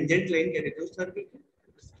 टेंजेंट लाइन कहते हैं उस सर्किल की।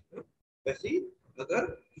 वैसे ही अगर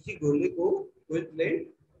किसी गोले को कोई प्लेन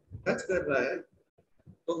टच कर रहा है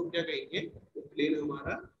तो हम क्या कहेंगे, वो प्लेन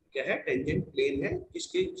हमारा क्या है, टेंजेंट प्लेन है।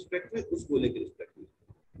 किसके रिस्पेक्ट में, उस गोले के रिस्पेक्ट में।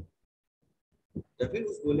 या फिर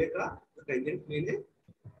उस गोले का जो टेंजेंट प्लेन है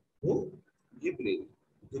वो ये प्लेन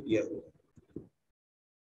जो दिया हुआ है।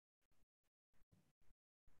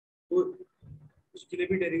 तो उसके लिए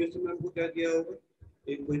भी डेरिवेशन में हमको क्या दिया होगा,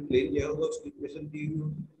 एक कोई प्लेन दिया होगा, उसकी इक्वेशन दी हुई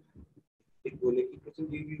होगी, एक गोले की इक्वेशन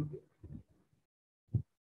दी हुई होगी।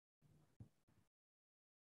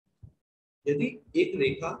 यदि एक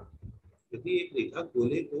रेखा यदि एक रेखा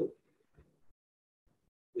गोले को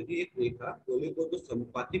यदि एक रेखा गोले को तो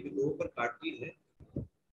समपाती बिंदुओं पर काटती है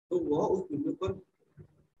तो वह उस बिंदु पर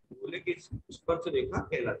गोले की स्पर्श रेखा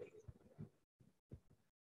कहलाती है।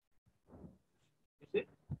 जैसे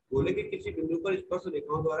गोले के किसी बिंदु पर स्पर्श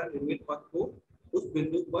रेखाओं द्वारा निर्मित पथ को उस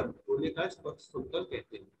बिंदु पर गोले का स्पर्श समतल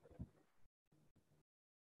कहते हैं।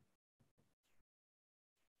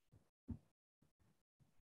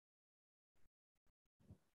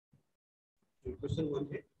 क्वेश्चन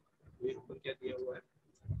 1 है, यहाँ पर क्या दिया हुआ है,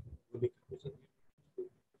 गोले की इक्वेशन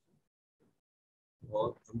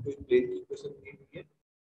और हमको एक प्लेन की इक्वेशन दी हुई है।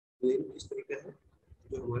 प्लेन किस तरीके है,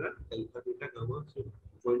 जो हमारा अल्फा बीटा गामा से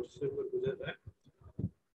पॉइंट से होकर गुजर रहा है।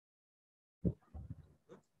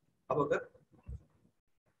 अब अगर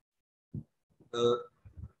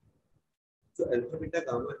जो अल्फा बीटा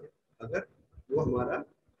गामा है, अगर वो हमारा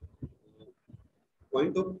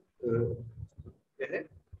पॉइंट ऑफ क्या है,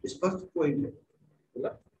 स्पर्श पॉइंट है,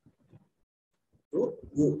 मतलब तो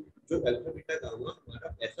वो जो अल्फा बीटा गामा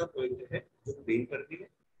हमारा ऐसा पॉइंट है जो प्लेन पर भी है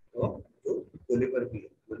और जो गोले पर भी है।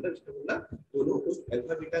 मतलब इसका मतलब दोनों उस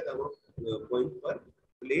अल्फा बीटा गामा पॉइंट पर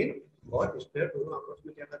प्लेन और स्फीयर दोनों आपस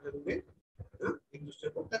में क्या कर रहे होंगे, एक दूसरे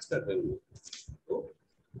को टच कर रहे होंगे। तो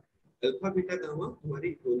अल्फा बीटा गामा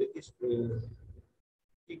हमारी गोले की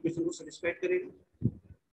इक्वेशन को सेटिस्फाई करेगा।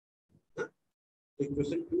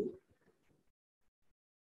 इक्वेशन 2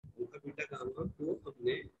 अल्फा बीटा गामा को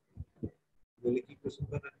हमने गोले की इक्वेशन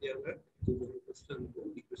पर रख दिया हुआ है, तो वो क्वेश्चन को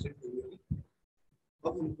इक्वेशन 2 में।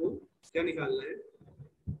 अब हमको क्या निकालना है,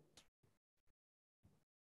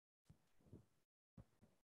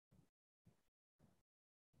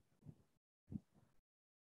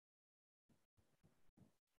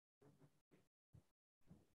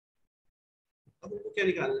 अब हमको क्या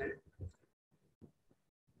निकालना है,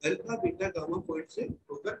 अल्फा बीटा गामा पॉइंट से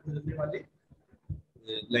होकर गुजरने वाले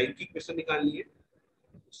लाइन की इक्वेशन निकालनी है।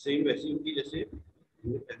 सेम वैसी होगी जैसे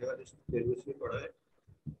हमने पहले वाले डेरिवेशन में पढ़ा है।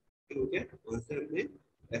 हो गया, वहां से हमने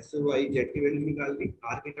एक्स वाई जेड की वैल्यू निकाल दी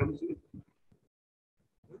आर के टर्म्स में।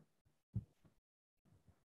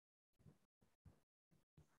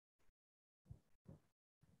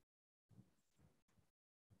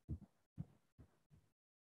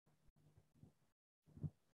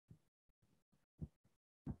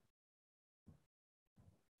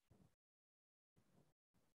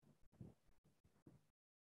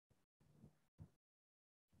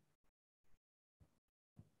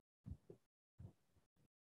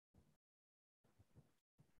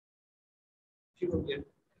 हो गया।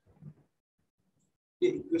 ये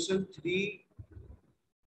इक्वेशन 3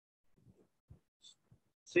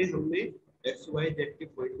 से हमने एक्स वाई जेड के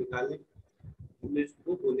पॉइंट निकाले, हमने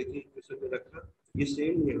इसको बोले कि इक्वेशन में रखा। ये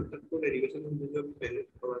सेम यहाँ तक तो डेरिवेशन हमने जो अभी पहले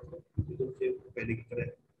पढ़ा था एकदम सेम पहले की तरह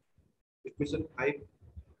है। इक्वेशन 5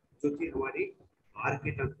 जो थी हमारी आर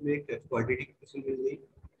के टर्म्स में एक क्वाड्रेटिक इक्वेशन मिल गई,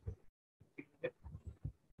 ठीक है।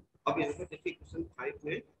 अब यहाँ पर देखिए इक्वेशन 5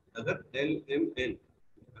 में अगर एल एम एन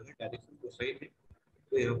अगर डायरेक्शन कोसाइन है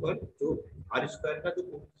तो यहाँ पर जो आर स्क्वायर का जो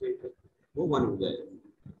कोएफिशिएंट है वो 1 हो जाएगा।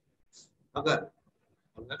 अगर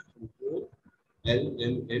अगर हमको एल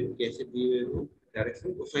एम एन कैसे दिए हुए हो,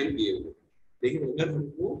 डायरेक्शन कोसाइन दिए हुए, लेकिन अगर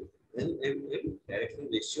हमको L M N direction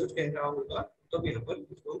ratio कह रहा होगा तो यहाँ पर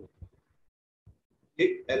इसको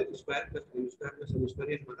L square plus M square plus M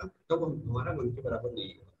square हमारा तब हमारा 1 के बराबर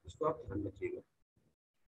नहीं होगा, इसको आप ध्यान रखिएगा।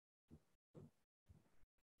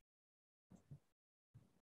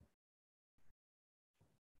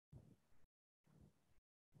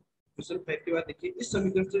 क्वेश्चन 5 के बाद देखिए इस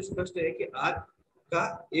समीकरण से स्पष्ट है कि आर का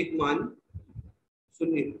एक मान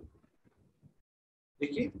शून्य है।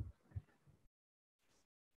 देखिए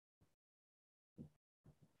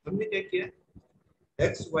हमने क्या किया,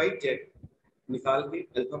 एक्स वाई जेड निकाल के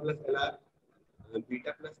alpha plus L R,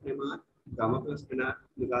 beta plus M R, gamma plus N R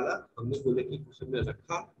निकाला, हमने गोले की क्वेश्चन में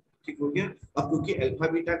रखा, ठीक हो गया। अब क्योंकि अल्फा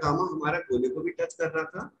बीटा गामा हमारा गोले को भी टच कर रहा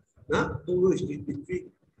था ना, तो वो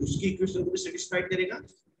उसकी इक्वेशन को भी सेटिस्फाइड करेगा।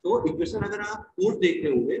 तो इक्वेशन अगर आप कोड देख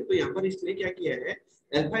रहे होंगे तो यहाँ पर इसने क्या किया है,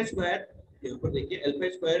 अल्फा स्क्वायर, यहाँ पर देखिए alpha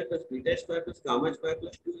square plus beta square plus gamma square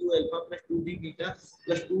plus 2u alpha plus 2d beta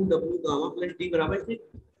plus 2w gamma plus d बराबर इसने,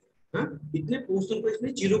 हाँ, इतने पोर्शन को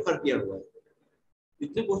इसने जीरो कर दिया हुआ है।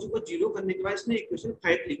 इतने पोर्शन को जीरो करने के बाद इसने इक्वेशन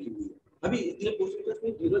 5 लिखी हुई है। अभी इतने पोर्शन को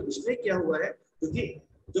इसने जीरो इसलिए किया हुआ है क्योंकि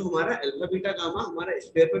जो हमारा अल्फा बीटा गामा हमारा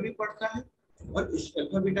स्क्वायर पे भी पड़ता है और इस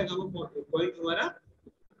अल्फा बीटा गामा पॉइंट हमारा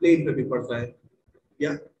प्लेन पे भी पड़ता है,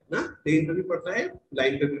 या ना प्लेन पे भी पड़ता है,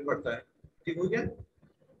 लाइन पे भी पड़ता है, ठीक हो गया।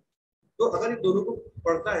 तो अगर इन दोनों को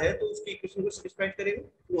पढ़ता है तो उसकी इक्वेशन को सैटिस्फाइड करेगा,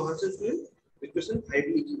 तो वहां से उसने इक्वेशन 5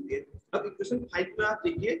 लिखी हुई है। अब इक्वेशन 5 में आप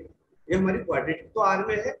देखिए ये हमारी क्वाड्रेटिक तो आर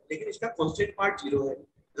में है लेकिन इसका कांस्टेंट पार्ट 0 है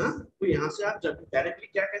ना, तो यहाँ से आप डायरेक्टली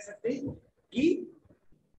क्या कह सकते हैं कि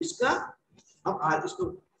इसका, अब आर, इसको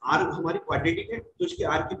आर हमारी क्वाड्रेटिक है तो इसकी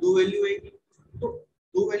आर की 2 वैल्यू आएगी, तो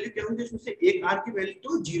 2 वैल्यू क्या होंगी, उसमें से एक आर की वैल्यू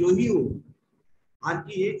तो 0 ही होगी, आर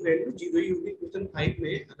की एक वैल्यू 0 ही होगी। क्वेश्चन 5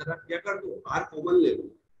 में अगर आप क्या कर दो, आर कॉमन ले लो,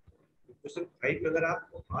 क्वेश्चन 5 में अगर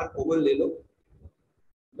आप आर कॉमन ले लो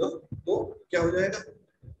तो क्या हो जाएगा,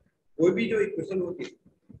 कोई भी जो इक्वेशन होती है,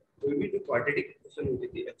 कोई भी जो क्वाड्रेटिक इक्वेशन होती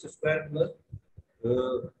थी x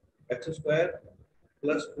square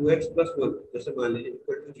plus 2x plus 1 जैसे मान लीजिए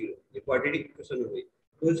इक्वल टू 0, ये क्वाड्रेटिक इक्वेशन हो गई।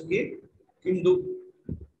 तो इसके इन दो,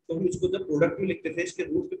 तो हम इसको जब प्रोडक्ट में लिखते थे, इसके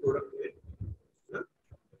रूट के प्रोडक्ट में ना,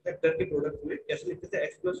 फैक्टर के प्रोडक्ट में कैसे लिखते थे,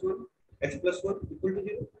 x प्लस 1 इक्वल टू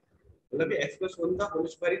 0, मतलब ये x प्लस 1 का होल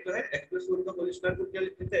स्क्वायर तो है, x प्लस 1 का होल स्क्वायर को क्या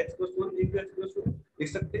लिखते थे, x plus 1 into x plus 1 लिख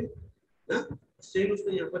सकते हैं ना। सेम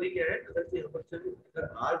उसमें यहाँ पर क्या है, अगर यहाँ पर अगर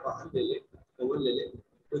r बाहर ले ले, कॉमन ले ले,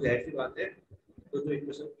 तो जाहिर सी बात है तो जो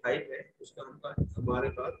इक्वेशन 5 है उसका हमारे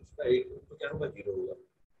पास उसका एक रूट तो क्या होगा, 0 होगा।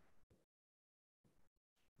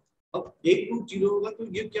 अब एक रूट 0 होगा तो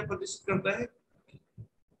ये क्या प्रदर्शित करता है,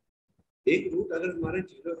 एक रूट अगर हमारा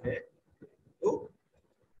 0 है तो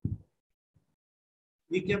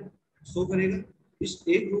ये क्या शो करेगा, इस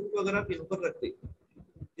एक रूट को अगर आप यहाँ पर रख दें,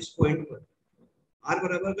 इस पॉइंट पर आर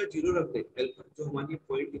बराबर का 0 रख दें, अल्फा जो हमारी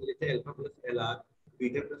पॉइंट लिख लेते हैं alpha plus L R,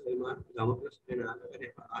 beta plus M R, gamma plus N R, अगर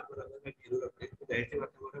यहाँ आर बराबर का 0 रखते हैं तो जाहिर सी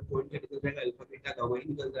बात हमारा पॉइंट क्या निकल जाएगा, अल्फा बीटा गामा ही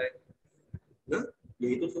निकल जाएगा ना,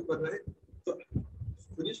 यही तो शो कर रहा है। तो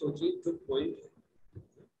खुद ही सोचिए जो पॉइंट है,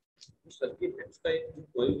 सर्किल है, उसका एक जो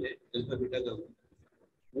पॉइंट है अल्फा बीटा गामा,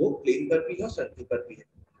 वो प्लेन पर भी है और सर्किल पर भी है,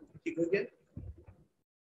 ठीक हो गया।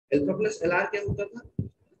 अल्फा प्लस एल आर क्या होता था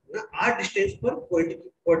ना, आर डिस्टेंस पर पॉइंट की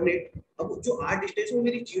कोऑर्डिनेट। अब जो आर डिस्टेंस वो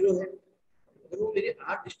मेरी 0 है, अगर वो मेरी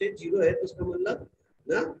आर डिस्टेंस 0 है तो इसका मतलब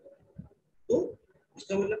ना, तो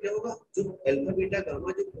इसका मतलब क्या होगा, जो अल्फा बीटा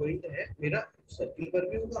गामा जो पॉइंट है मेरा सर्किल पर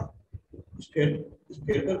भी होगा,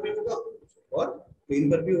 स्फीयर पर भी होगा और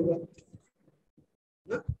प्लेन पर भी होगा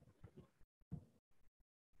ना।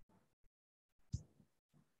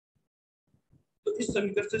 तो इस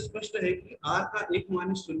समीकरण से स्पष्ट है कि r का एक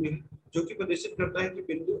मान शून्य है, जो कि प्रदर्शित करता है कि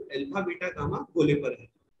बिंदु अल्फा बीटा गामा गोले पर है।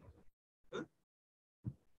 हाँ?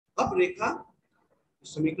 अब रेखा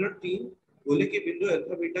समीकरण 3, गोले के बिंदु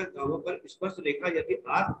अल्फा बीटा गामा पर स्पर्श रेखा यदि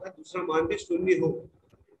r का दूसरा मान भी शून्य हो,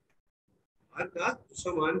 r का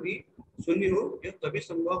दूसरा मान भी शून्य हो, यह तभी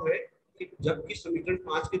संभव है कि जबकि समीकरण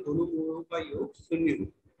 5 के दोनों मूलों का योग शून्य हो।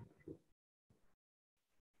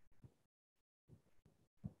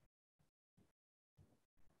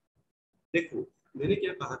 देखो मैंने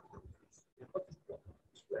क्या कहा था, यहाँ पर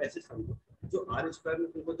इसको ऐसे समझो, जो आर स्क्वायर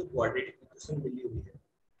में तुमको जो क्वाड्रेटिक इक्वेशन मिली हुई है,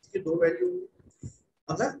 इसके दो वैल्यू,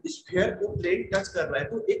 अगर स्फीयर को प्लेन टच कर रहा है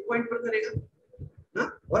तो एक पॉइंट पर करेगा ना,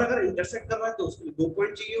 और अगर इंटरसेक्ट कर रहा है तो उसके लिए दो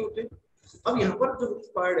पॉइंट चाहिए होते हैं। अब यहाँ पर जो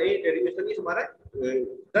पार्ट है डेरिवेशन ये हमारा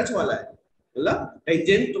टच वाला है, मतलब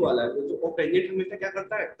टेंजेंट वाला है, तो और टेंजेंट हमेशा क्या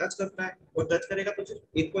करता है, टच करता है, और टच करेगा तो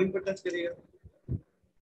सिर्फ एक पॉइंट पर टच करेगा।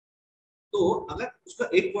 तो अगर उसका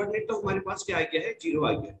एक कोऑर्डिनेट तो हमारे पास क्या आ गया है, जीरो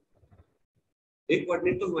आ गया, एक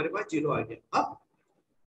कोऑर्डिनेट तो हमारे पास जीरो आ गया। अब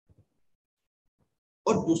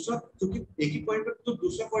और दूसरा, क्योंकि एक ही पॉइंट पर, तो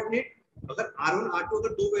दूसरा कोऑर्डिनेट अगर r1 r2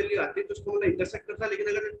 अगर दो वैल्यू आती है तो उसको मतलब इंटरसेक्ट करता है, लेकिन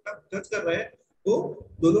अगर टच कर रहा है तो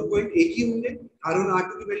दोनों पॉइंट एक ही होंगे, r1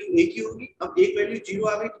 r2 की वैल्यू एक ही होगी। अब एक वैल्यू जीरो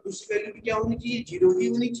आ गई तो दूसरी वैल्यू भी क्या होनी चाहिए, जीरो ही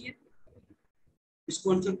होनी चाहिए। इस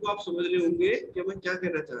कॉन्सेप्ट को आप समझ रहे होंगे कि मैं क्या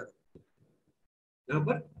कहना चाह रहा हूँ।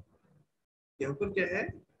 यहाँ पर क्या है,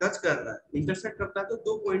 टच कर रहा है, इंटरसेक्ट करता है तो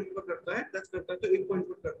दो पॉइंट पर करता है, टच करता है तो एक पॉइंट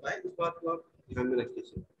पर करता है, इस बात को आप ध्यान में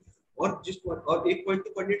रखिए। और जिस और एक पॉइंट को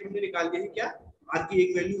कोऑर्डिनेट हमने निकाल दिया है, क्या आर की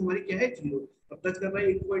एक वैल्यू हमारी क्या है, जीरो। अब टच कर रहा है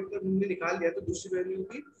एक पॉइंट पर हमने निकाल दिया तो दूसरी वैल्यू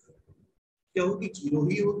की क्या होगी, जीरो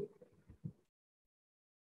ही होगी।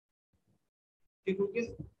 ठीक हो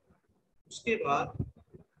गया। उसके बाद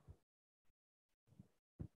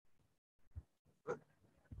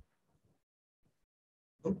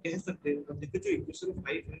हम कह सकते हैं, अब देखो जो इक्वेशन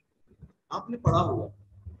 5 है आपने पढ़ा होगा,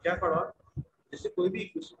 क्या पढ़ा, जैसे कोई भी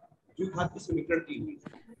इक्वेशन द्विघात की समीकरण दी हुई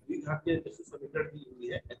है, द्विघात की जैसे समीकरण दी हुई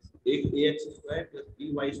है, एक ax square plus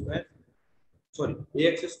by square, sorry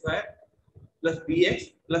ax square plus bx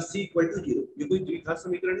plus c equal to 0, ये कोई द्विघात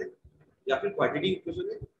समीकरण है या फिर क्वाड्रेटिक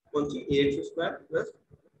इक्वेशन है। कौन सी, ax square plus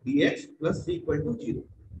bx plus c equal to 0।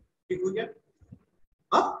 ठीक हो गया।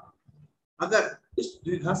 अब अगर इस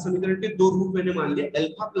द्विघात समीकरण के दो रूट मैंने मान लिया,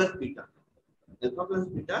 alpha plus beta, alpha plus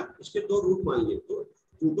beta इसके दो रूट मान लिए, तो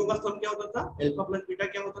रूटों का सम क्या होता था, अल्फा प्लस बीटा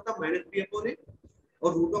क्या होता था, माइनस बी अपॉन ए,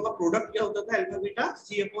 और रूटों का प्रोडक्ट क्या होता था, अल्फा बीटा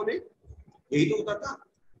सी अपॉन ए, यही तो होता था।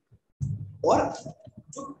 और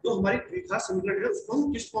जो हमारी द्विघात समीकरण है उसको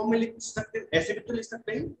हम किस फॉर्म में लिख सकते हैं, ऐसे भी तो लिख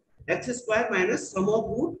सकते हैं, x square minus sum of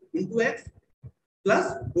root into x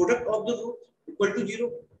plus product of the root equal to 0।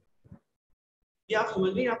 ये आप समझ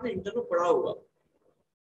लीजिए, आपने इंटर में पढ़ा होगा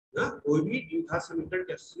ना, कोई भी द्विघात समीकरण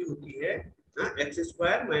कैसी होती है ना, x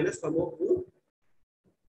square minus sum of root,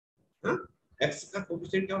 ना एक्स का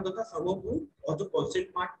कोएफिशिएंट क्या होता था, सम ऑफ रूट, और जो कांस्टेंट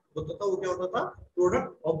पार्ट होता था वो क्या होता था,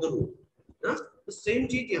 प्रोडक्ट ऑफ द रूट ना। तो सेम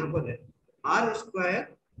चीज यहाँ पर है, आर स्क्वायर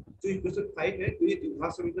जो इक्वेशन 5 है, तो ये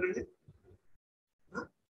द्विघात समीकरण है ना,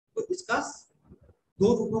 तो इसका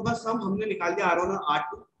दो रूटों का सम हमने निकाल दिया, r1 और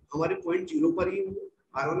r2 हमारे पॉइंट जीरो पर ही होंगे,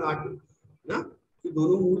 r1 और r2 ना, तो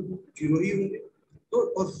दोनों मूल जीरो ही होंगे। तो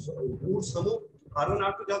और रूट सम r1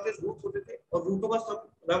 r2 क्या होते हैं, रूट होते थे, और रूटों का सम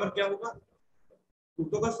बराबर क्या होगा,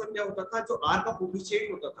 रूटों का सम क्या होता था, जो r का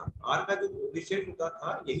कोएफिशिएंट होता था, r का जो कोएफिशिएंट होता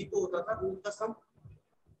था यही तो होता था रूट का सम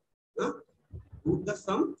ना। रूट का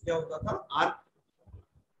सम क्या होता था, r,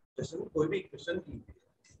 जैसे कोई भी इक्वेशन की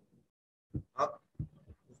आप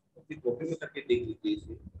अपनी कॉपी में करके देख लीजिए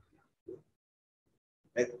इसे,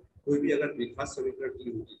 कोई भी अगर द्विघात समीकरण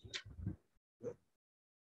की होती थी,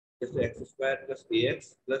 जैसे x square plus A x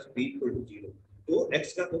plus B equal to 0, तो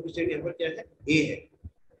एक्स का कोएफिशिएंट यहाँ पर क्या है, ए है।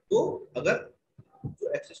 तो अगर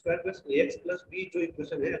जो एक्स स्क्वायर प्लस ए एक्स प्लस बी जो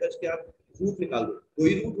इक्वेशन है, अगर इसके आप रूट निकाल दो,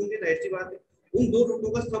 कोई रूट होंगे ना, ऐसी बात है, उन दो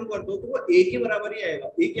रूटों का सम कर दो तो वो ए के बराबर ही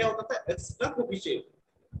आएगा। ए क्या होता था, एक्स का कोएफिशिएंट।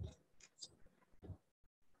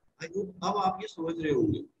 आई होप अब आप ये समझ रहे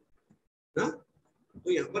होंगे ना।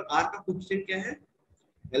 तो यहाँ पर आर का कोएफिशिएंट क्या है,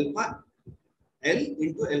 alpha L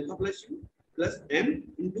into alpha plus you plus M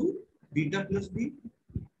into beta plus B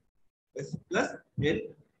plus N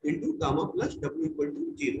into gamma plus W equal to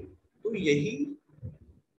 0। तो यही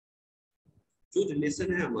जो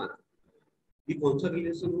रिलेशन है हमारा, ये कौन सा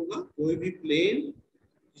रिलेशन होगा, कोई भी प्लेन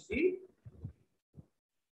किसी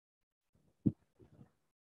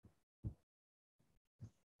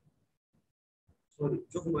सॉरी,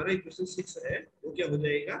 जो हमारा इक्वेशन 6 है वो क्या हो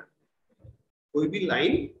जाएगा, कोई भी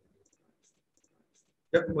लाइन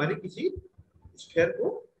जब हमारी किसी स्फीयर को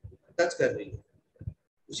टच कर रही है,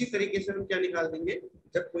 उसी तरीके से हम क्या निकाल देंगे,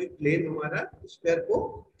 जब कोई प्लेन हमारा स्फीयर को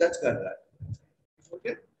टच कर रहा है।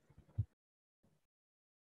 ओके,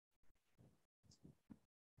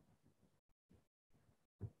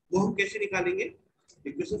 वो हम कैसे निकालेंगे,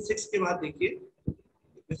 इक्वेशन 6 के बाद देखिए,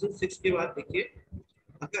 इक्वेशन 6 के बाद देखिए,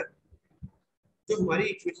 अगर जो हमारी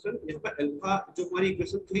इक्वेशन यहाँ पर अल्फा, जो हमारी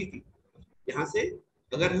इक्वेशन 3 थी, यहाँ से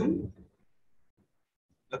अगर हम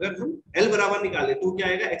L बराबर निकाले तो क्या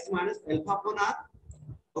आएगा, x minus alpha upon are,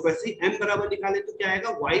 और वैसे ही m बराबर निकाले तो क्या आएगा,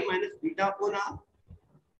 y minus beta upon are.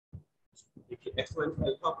 देखिए x minus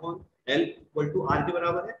alpha upon l equal to r के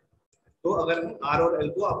बराबर है। तो अगर हम r और l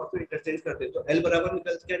को आपस में इंटरचेंज करते हैं तो l बराबर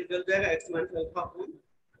निकल जाएगा x minus alpha upon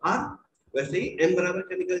r। वैसे ही m बराबर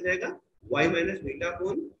क्या निकल जाएगा y minus beta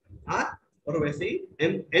upon r। और वैसे ही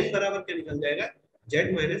n बराबर क्या निकल जाएगा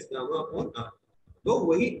z minus gamma upon r। तो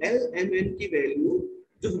वही l m n की वैल्यू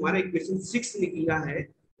जो हमारा इक्वेशन 6 निकला है,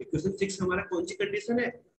 इक्वेशन 6 हमारा कौन सी कंडीशन है,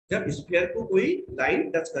 जब स्फीयर को कोई लाइन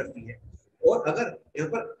टच करती है। और अगर यहाँ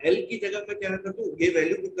पर l की जगह पर क्या कर दूं, ये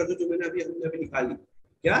वैल्यू पुट कर दूं जो मैंने हमने अभी निकाली,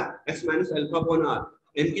 क्या x minus alpha upon r,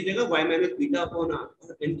 n की जगह y minus beta upon r,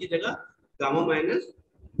 और n की जगह gamma minus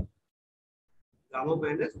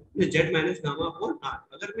z minus gamma upon r।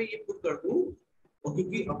 अगर मैं ये पुट कर दूं, और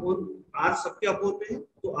क्योंकि अपॉन r सबके अपॉन में है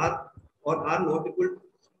तो r और r नॉट इक्वल,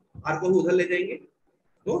 r को उधर ले जाएंगे,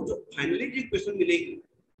 तो जो फाइनली जो इक्वेशन मिलेगी,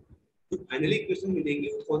 तो फाइनली इक्वेशन मिलेगी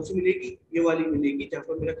वो कौन सी मिलेगी, ये वाली मिलेगी जहां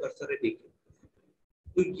पर मेरा कर्सर है। देखिए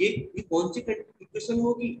तो ये कौन सी इक्वेशन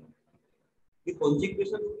होगी, ये कौन सी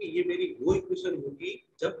इक्वेशन होगी, ये मेरी वो इक्वेशन होगी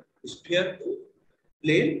जब स्फीयर को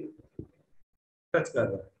प्लेन टच कर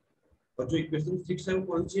रहा है। और जो इक्वेशन 6 है वो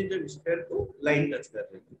कौन सी है, जब स्फीयर को लाइन टच कर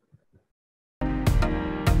रही है।